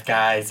 only 5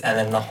 guys, and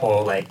then the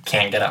whole, like,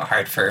 can't get out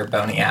hard for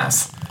bony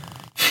ass.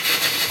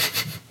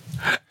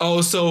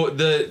 Oh, so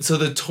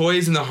the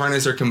toys and the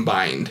harness are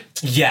combined.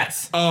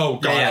 Yes. Oh,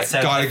 got it.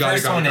 So got it.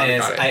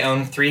 I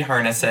own 3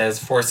 harnesses,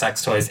 4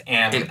 sex toys,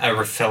 and a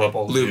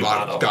refillable lube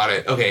bottle. Got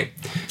it. Okay.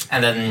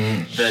 And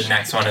then the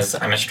next one is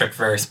I'm a strict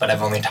verse, but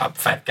I've only topped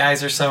 5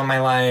 guys or so in my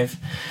life.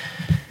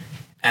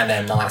 And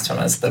then the last one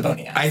was the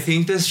bony ass. I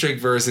think the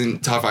strict verse in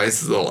Top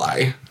Ice is a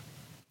lie.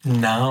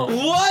 No.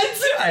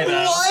 What? I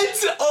know.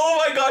 What?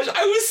 Oh my gosh,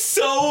 I was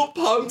so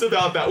pumped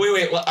about that.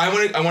 Wait,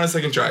 I want a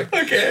second try.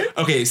 Okay.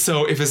 Okay,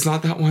 so if it's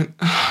not that one,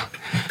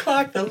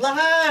 clock the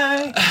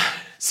line.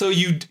 So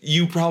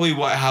you probably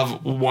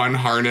have 1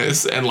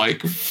 harness and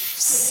like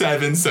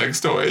 7 sex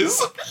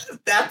toys.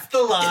 That's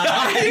the lie.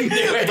 I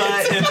knew it.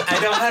 But I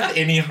don't have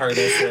any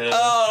harnesses.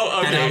 Oh,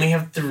 okay. And I only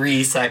have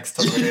 3 sex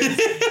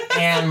toys.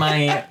 And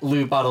my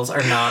lube bottles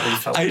are not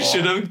refillable. I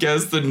should have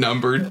guessed the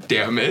number,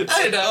 damn it.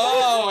 I know.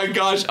 Oh my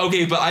gosh.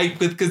 Okay, but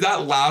because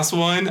that last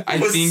one I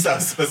was think so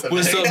specific.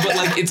 but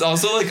like it's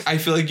also like I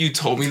feel like you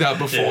told me that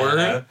before.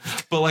 Yeah.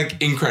 But like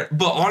incredible.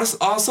 But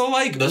also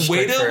like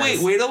way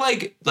to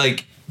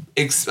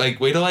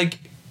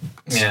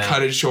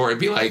cut it short and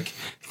be like,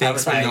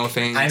 thanks but no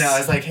thanks. I know. I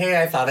was like,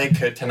 hey, I thought I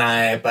could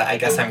tonight, but I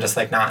guess I'm just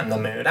like not in the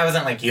mood. I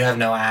wasn't like, you have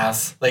no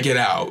ass. Like, get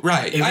out.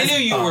 Right. I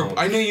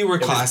knew you were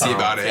classy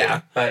about it.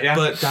 Yeah.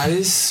 But that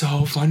is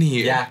so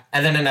funny. Yeah.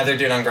 And then another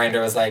dude on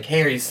Grindr was like,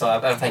 hey, are you still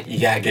up? I was like,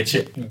 yeah, get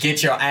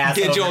your ass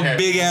Get over your here.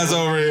 big ass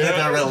over here.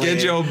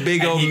 Get your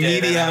big old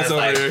meaty ass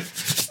over here.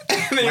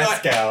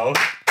 Let's go.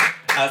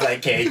 I was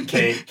like, K,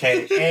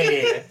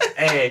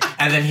 hey.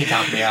 And then he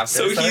topped me after.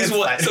 So he's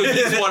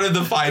one of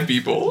the 5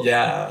 people.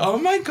 Yeah. Oh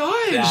my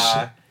gosh.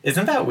 Yeah.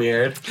 Isn't that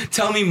weird?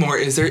 Tell me more.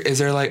 Is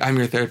there like, I'm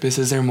your therapist,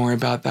 is there more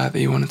about that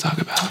you want to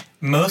talk about?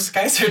 Most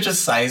guys are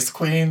just size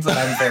queens and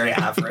I'm very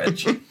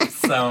average.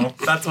 So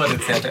that's what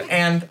it's into.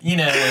 And,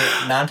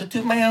 not to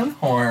toot my own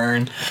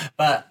horn,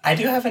 but I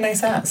do have a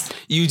nice ass.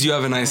 You do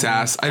have a nice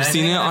ass. I've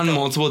seen it on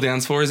multiple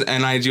dance floors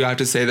and I do have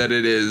to say that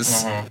it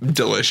is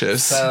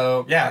delicious.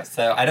 So, yeah.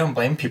 So I don't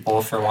blame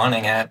people for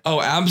wanting it.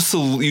 Oh,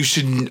 absolutely. You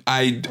should.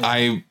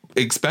 I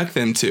expect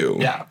them to.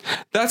 Yeah.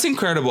 That's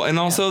incredible. And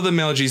also the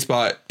male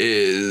G-spot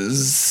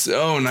is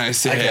so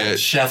nice to hit.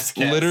 Chef's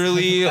kiss.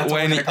 Literally That's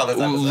what we're gonna call this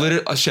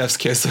episode. A chef's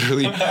kiss,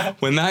 literally.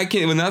 when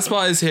that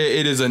spot is hit,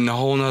 it is a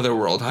whole nother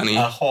world, honey.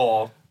 A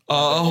whole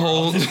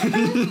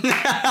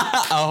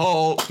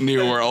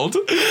new world.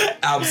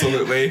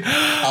 Absolutely. A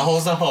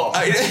hole's a hole.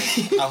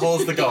 A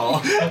hole's the goal.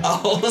 A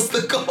hole's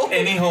the goal.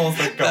 Any hole's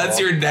the goal. That's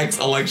your next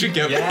election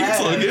campaign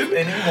slogan.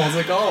 Any hole's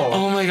a goal.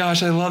 Oh my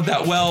gosh, I love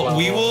that. Well,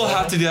 we will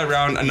have to do another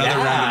round of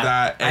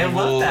that. And I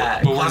love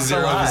that. But we're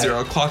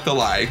 0-0. Clock the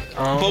lie.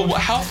 Oh, but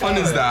how fun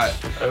is that?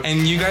 Okay.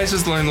 And you guys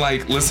just learned,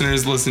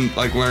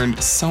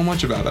 learned so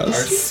much about us.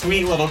 Our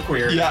sweet little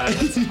queer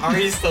guys. Are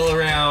you still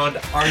around?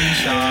 Are you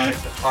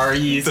shocked? Are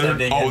you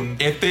sending him?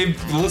 If they've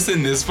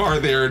listened this far,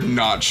 they're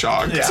not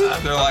shocked. Yeah.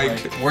 They're like,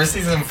 we're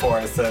season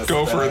 4, so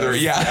go further.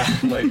 Yeah.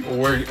 Like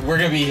we're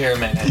gonna be here a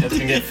minute. It's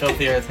gonna get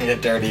filthier. It's gonna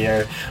get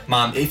dirtier.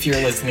 Mom, if you're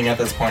listening at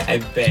this point, I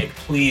beg,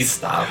 please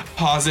stop.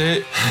 Pause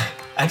it.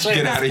 Actually,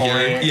 get out of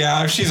here.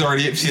 Yeah, she's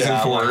already at season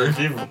 4.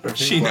 If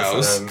she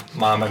knows.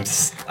 Mom,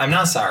 I'm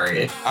not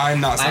sorry.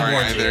 I'm not sorry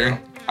either. You.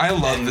 I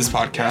love this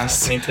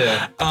podcast. Me too.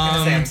 I was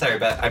gonna say I'm sorry,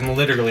 but I'm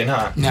literally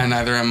not. Yeah,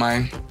 neither am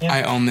I. Yeah.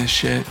 I own this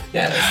shit.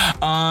 Yes.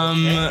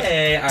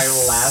 Okay,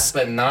 our last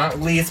but not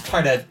least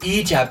part of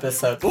each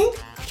episode. Ooh.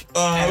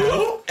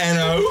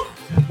 N-O.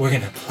 We're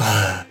gonna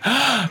plug.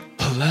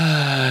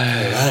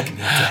 Plug me,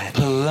 Dad.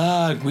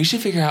 Plug. We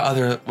should figure out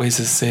other ways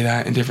to say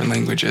that in different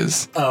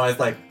languages. Oh, I was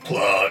like,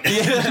 plug.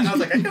 Yeah. I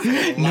was like, I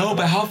can no,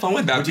 but how fun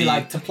would that be? Would you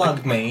like to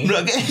plug me?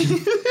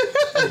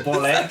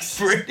 Bollocks.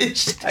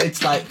 British.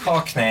 It's like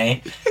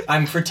Cockney.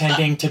 I'm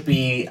pretending to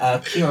be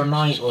Keira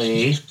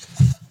Knightley.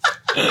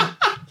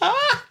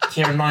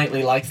 Keira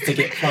Knightley likes to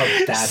get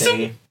plugged,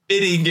 Daddy.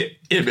 Fitting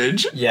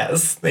image.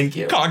 Yes, thank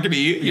you. Cockney,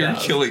 you're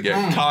killing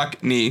it.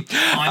 Cockney.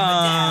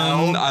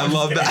 I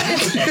love that.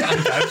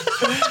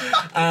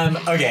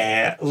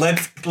 Okay,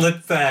 let's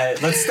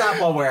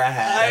stop while we're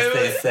ahead, as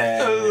they say.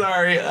 I'm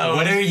sorry.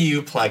 What are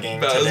you plugging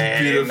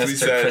today,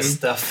 Mr.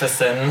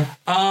 Christopherson?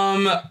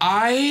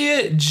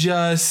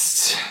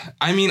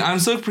 I'm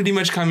still pretty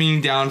much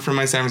coming down from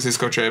my San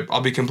Francisco trip.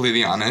 I'll be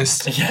completely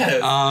honest.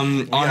 Yes.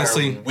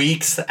 Honestly, we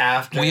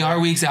are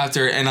weeks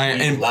after, and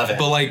I love it.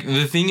 But like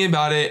the thing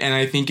about it, and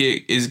I think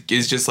it is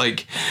just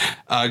like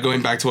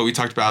going back to what we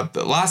talked about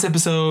the last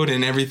episode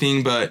and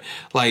everything. But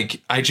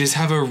like, I just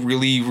have a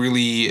really,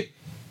 really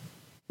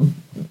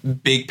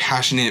big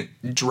passionate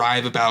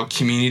drive about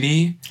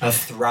community. A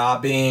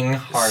throbbing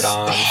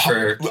hard-on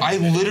for community. I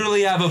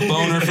literally have a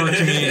boner for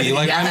community.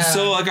 Like I'm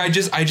so like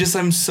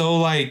I'm so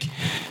like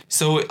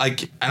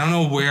I don't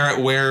know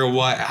where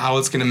what how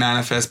it's gonna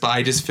manifest, but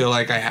I just feel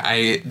like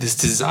I this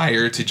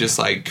desire to just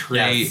like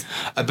create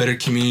a better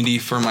community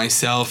for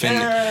myself and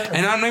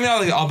I'm maybe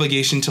not like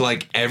obligation to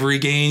like every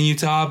gay in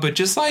Utah, but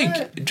just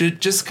like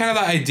just kind of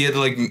the idea that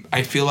like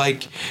I feel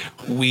like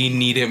we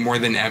need it more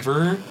than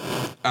ever,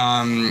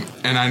 and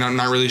I'm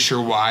not really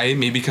sure why.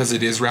 Maybe because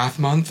it is Wrath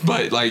Month,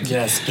 but like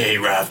Gay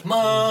Wrath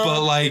Month.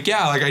 But like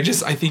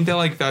I think that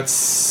like that's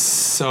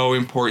so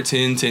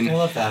important, and I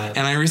love that.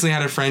 And I recently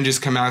had a friend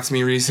just come out to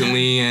me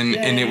recently,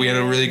 and we had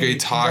a really great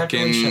talk,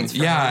 and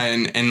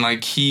and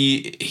like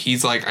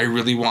he's like, I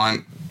really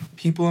want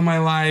people in my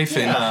life,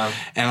 and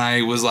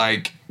I was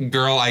like,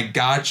 girl, I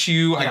got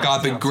you. I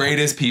got the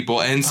greatest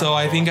people, and so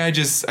I think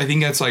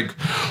that's like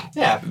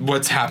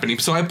what's happening.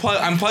 So I'm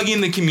plugging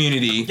the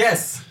community.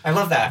 Yes, I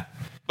love that.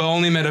 But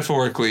only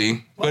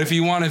metaphorically. What? But if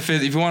you want it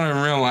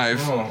in real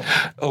life,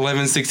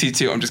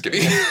 1162. I'm just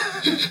kidding.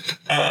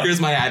 Here's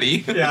my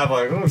Addy. Yeah, I'm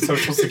like,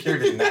 Social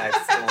Security next.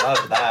 I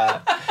love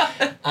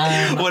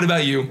that. What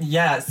about you?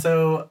 Yeah,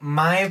 so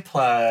my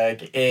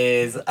plug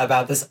is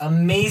about this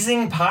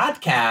amazing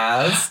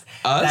podcast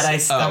that I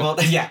stumbled.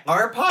 Oh. Yeah,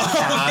 our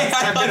podcast.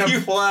 I'm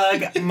gonna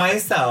plug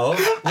myself.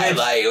 I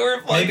thought you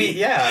were plugging.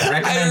 Maybe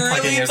recommend I really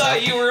plugging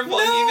thought you were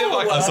plugging the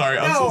podcast. I'm sorry.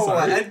 I'm so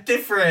sorry. A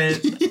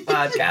different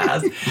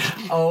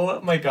podcast.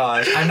 Oh my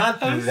gosh, I'm not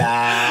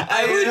that.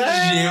 I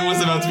legit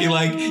was about to be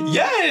like,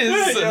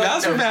 yes,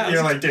 Mask for Mask.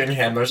 You're like doing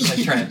hand motion,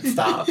 like trying to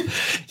stop.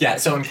 Yeah,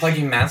 so I'm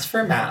plugging Mask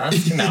for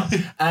Mask. No,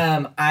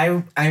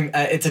 I'm.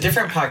 It's a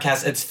different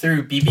podcast. It's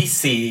through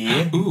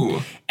BBC.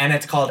 Ooh. And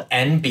it's called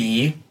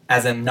NB,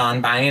 as in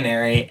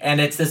non-binary. And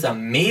it's this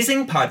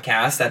amazing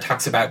podcast that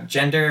talks about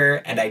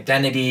gender and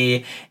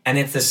identity. And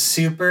it's a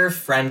super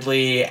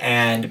friendly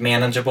and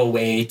manageable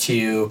way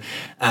to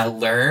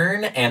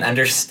learn and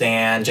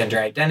understand gender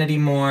identity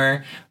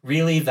more.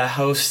 Really, the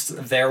hosts,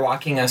 they're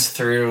walking us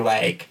through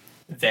like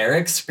their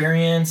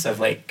experience of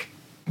like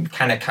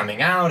kind of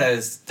coming out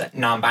as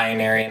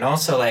non-binary, and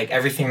also like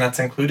everything that's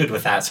included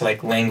with that, so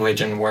like language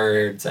and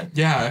words, and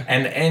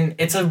and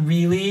it's a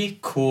really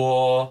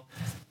cool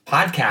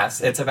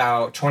podcast. It's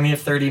about 20 to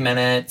 30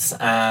 minutes.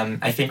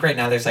 I think right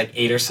now there's like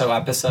 8 or so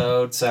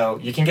episodes, so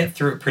you can get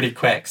through it pretty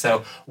quick.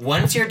 So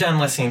once you're done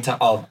listening to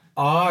all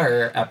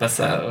our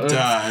episodes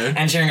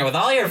and sharing it with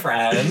all your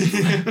friends,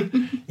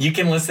 you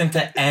can listen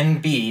to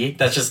NB,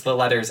 that's just the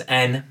letters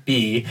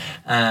NB,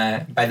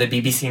 by the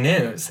BBC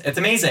News. It's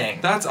amazing.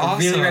 That's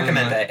awesome. I really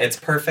recommend it. It's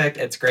perfect,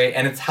 it's great,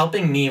 and it's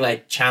helping me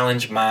like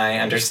challenge my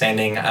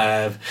understanding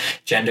of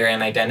gender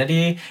and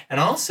identity, and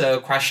also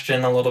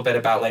question a little bit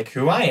about like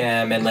who I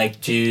am, and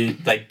like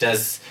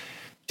does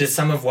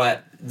some of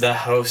what the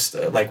host,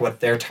 like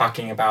what they're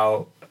talking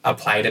about,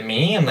 apply to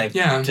me, and like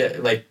I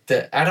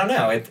don't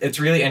know, it's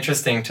really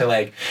interesting to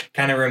like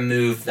kind of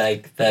remove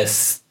like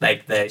this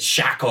like the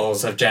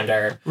shackles of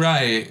gender,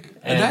 right?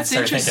 And that's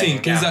interesting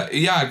because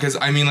because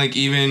I mean like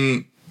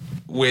even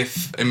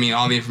with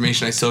all the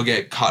information, I still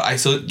get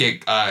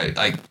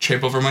like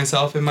trip over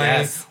myself in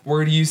my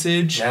word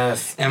usage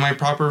and my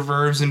proper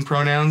verbs and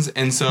pronouns,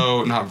 and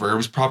so not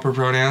verbs, proper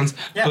pronouns,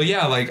 but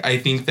like I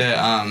think that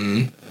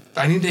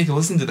I need to take a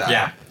listen to that.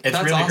 Yeah, it's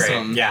That's really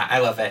awesome. Great. Yeah, I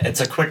love it.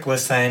 It's a quick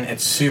listen.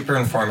 It's super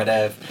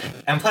informative.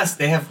 And plus,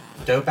 they have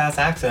dope-ass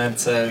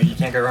accents, so you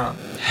can't go wrong.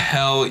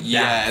 Hell yes.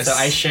 Yeah, so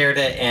I shared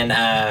it in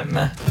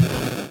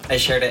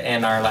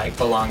our, like,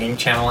 belonging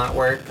channel at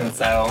work, and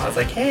so I was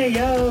like, hey,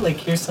 yo, like,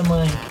 here's some,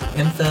 like,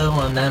 info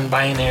on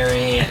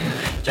non-binary and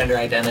gender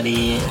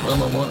identity, blah,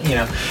 blah, blah, you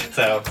know.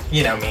 So,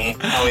 you know me.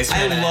 Always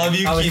trying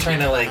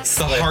to, like,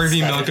 the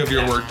Harvey Milk of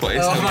your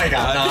workplace. Oh, my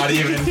God, not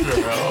even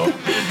true.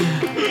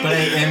 But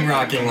I am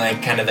rocking,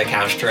 like, kind of the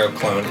Castro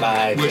clone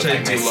vibe. Which with,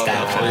 I do love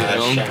that for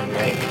you. And,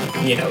 like,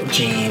 you know,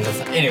 jeans.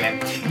 Anyway,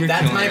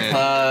 that's my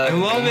plug. I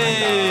love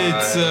it.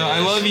 I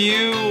love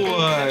you.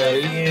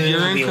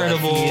 You're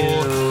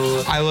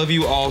incredible. I love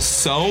you all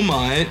so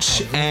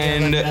much.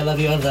 And I love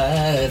you. I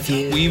love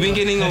you. We've been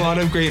getting a lot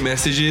of great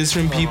messages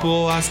from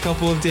people last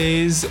couple of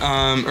days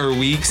or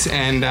weeks.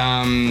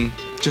 And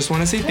just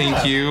want to say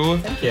thank you.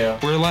 Thank you.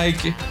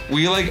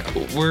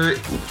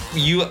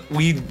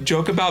 We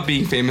joke about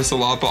being famous a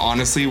lot, but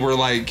honestly, we're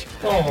like,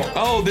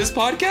 this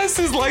podcast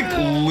is like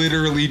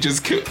literally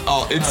just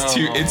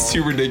it's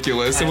too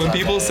ridiculous. So when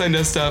people send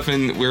us stuff,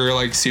 and we're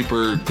like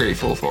super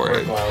grateful for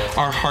it.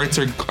 Our hearts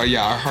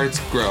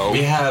grow.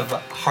 We have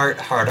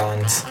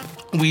hard-ons.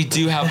 We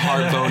do have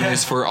heart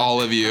boners for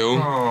all of you.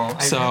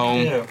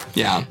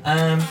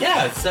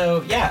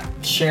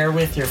 Share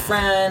with your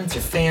friends,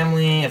 your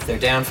family, if they're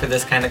down for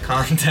this kind of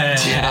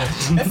content. Yeah.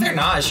 If they're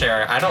not,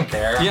 share. I don't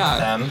care.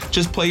 I'm with them.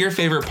 Just play your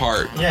favorite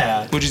part.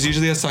 Yeah. Which is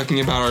usually us talking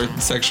about our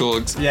sexual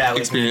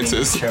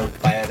experiences.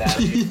 Choked by a dad.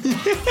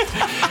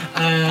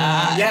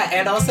 Yeah,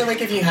 and also,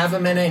 like, if you have a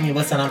minute and you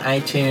listen on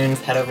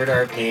iTunes, head over to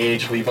our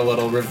page, leave a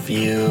little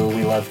review.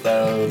 We love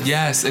those.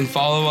 Yes, and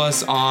follow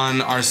us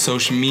on our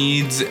social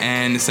medias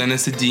and send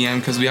us a DM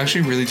because we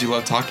actually really do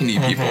love talking to you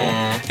people.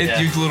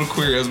 You little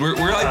queers.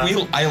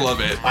 I love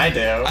it. I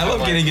do. I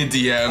love getting a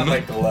DM. I'm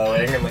like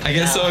glowing. I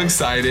get so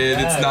excited.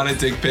 Yes. It's not a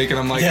dick pic, and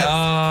I'm like,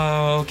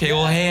 oh, okay,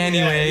 well, hey,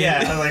 anyway.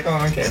 Yeah, I'm like,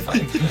 oh, okay,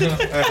 fine.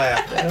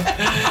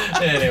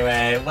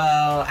 Anyway,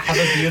 well, have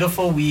a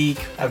beautiful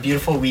week, a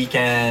beautiful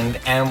weekend,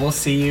 and we'll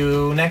see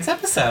you next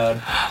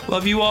episode.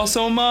 Love you all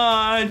so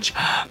much.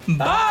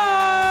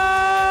 Bye.